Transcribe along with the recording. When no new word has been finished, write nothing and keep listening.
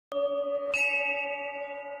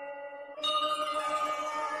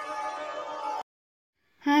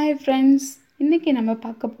Hi friends, இன்றைக்கி நம்ம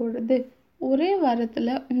பார்க்க போகிறது ஒரே வாரத்தில்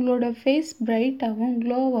உங்களோட ஃபேஸ் பிரைட்டாகவும்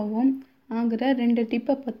க்ளோவாகவும் ஆகிற 2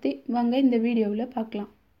 டிப்பை பற்றி வாங்க இந்த வீடியோவில் பார்க்கலாம்.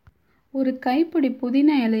 ஒரு கைப்பிடி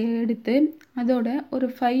புதினா இலையை எடுத்து அதோட ஒரு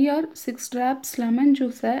 5 or 6 drops லெமன்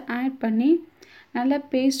ஜூஸை ஆட் பண்ணி நல்லா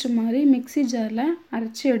பேஸ்ட் மாதிரி மிக்ஸி ஜாரில்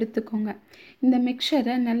அரைச்சி எடுத்துக்கோங்க. இந்த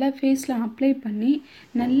மிக்சரை நல்லா ஃபேஸில் அப்ளை பண்ணி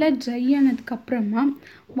நல்லா ட்ரை ஆனதுக்கப்புறமா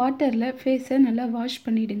வாட்டரில் ஃபேஸை நல்லா வாஷ்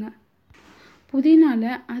பண்ணிவிடுங்க.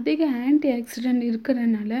 புதினாவில் அதிக ஆன்டி ஆக்சிடென்ட்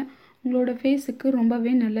இருக்கிறதுனால உங்களோட ஃபேஸுக்கு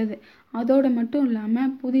ரொம்பவே நல்லது. அதோடு மட்டும்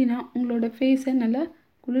இல்லாமல் புதினா உங்களோட ஃபேஸை நல்லா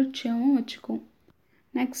குளிர்ச்சியாகவும் வச்சுக்கும்.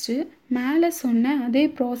 நெக்ஸ்ட்டு மேலே சொன்ன அதே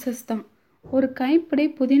ப்ராசஸ் தான். ஒரு கைப்பிடி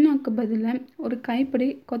புதினாக்கு பதிலாக ஒரு கைப்பிடி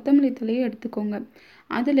கொத்தமல்லி தழையை எடுத்துக்கோங்க.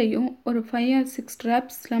 அதுலேயும் ஒரு 5 or 6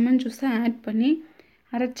 drops லெமன் ஜூஸை ஆட் பண்ணி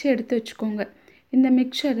அரைச்சி எடுத்து வச்சுக்கோங்க. இந்த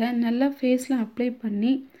மிக்சரை நல்லா ஃபேஸில் அப்ளை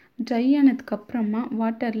பண்ணி ட்ரை ஆனதுக்கப்புறமா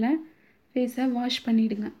வாட்டரில் ஃபேஸை வாஷ்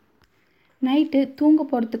பண்ணிவிடுங்க. நைட்டு தூங்க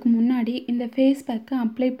போகிறதுக்கு முன்னாடி இந்த ஃபேஸ் பேக்கை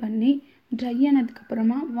அப்ளை பண்ணி ட்ரை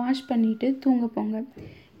ஆனதுக்கப்புறமா வாஷ் பண்ணிவிட்டு தூங்க போங்க.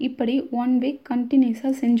 இப்படி 1 week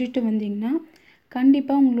கண்டினியூஸாக செஞ்சுட்டு வந்தீங்கன்னா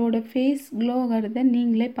கண்டிப்பாக உங்களோட ஃபேஸ் க்ளோ ஆகிறத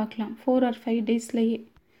நீங்களே பார்க்கலாம் 4 or 5 daysலேயே.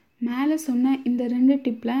 மேலே சொன்ன இந்த 2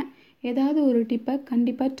 டிப்பில் ஏதாவது ஒரு டிப்பை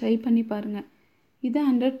கண்டிப்பாக ட்ரை பண்ணி பாருங்கள். இது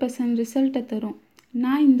 100% ரிசல்ட்டை தரும்.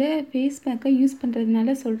 நான் இந்த ஃபேஸ் பேக்கை யூஸ்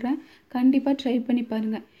பண்ணுறதுனால சொல்கிறேன், கண்டிப்பாக ட்ரை பண்ணி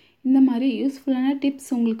பாருங்கள். இந்த மாதிரி யூஸ்ஃபுல்லான டிப்ஸ்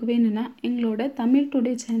உங்களுக்கு வேணும்னா எங்களோட தமிழ்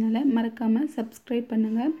டுடே சேனலை மறக்காமல் சப்ஸ்கிரைப்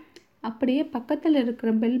பண்ணுங்கள். அப்படியே பக்கத்தில்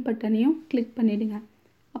இருக்கிற பெல் பட்டனையும் கிளிக் பண்ணிவிடுங்க.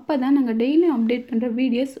 அப்போ தான் நாங்கள் டெய்லியும் அப்டேட் பண்ணுற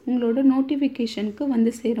வீடியோஸ் உங்களோட நோட்டிஃபிகேஷனுக்கு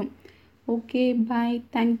வந்து சேரும். ஓகே, பாய்,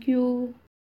 தேங்க்யூ.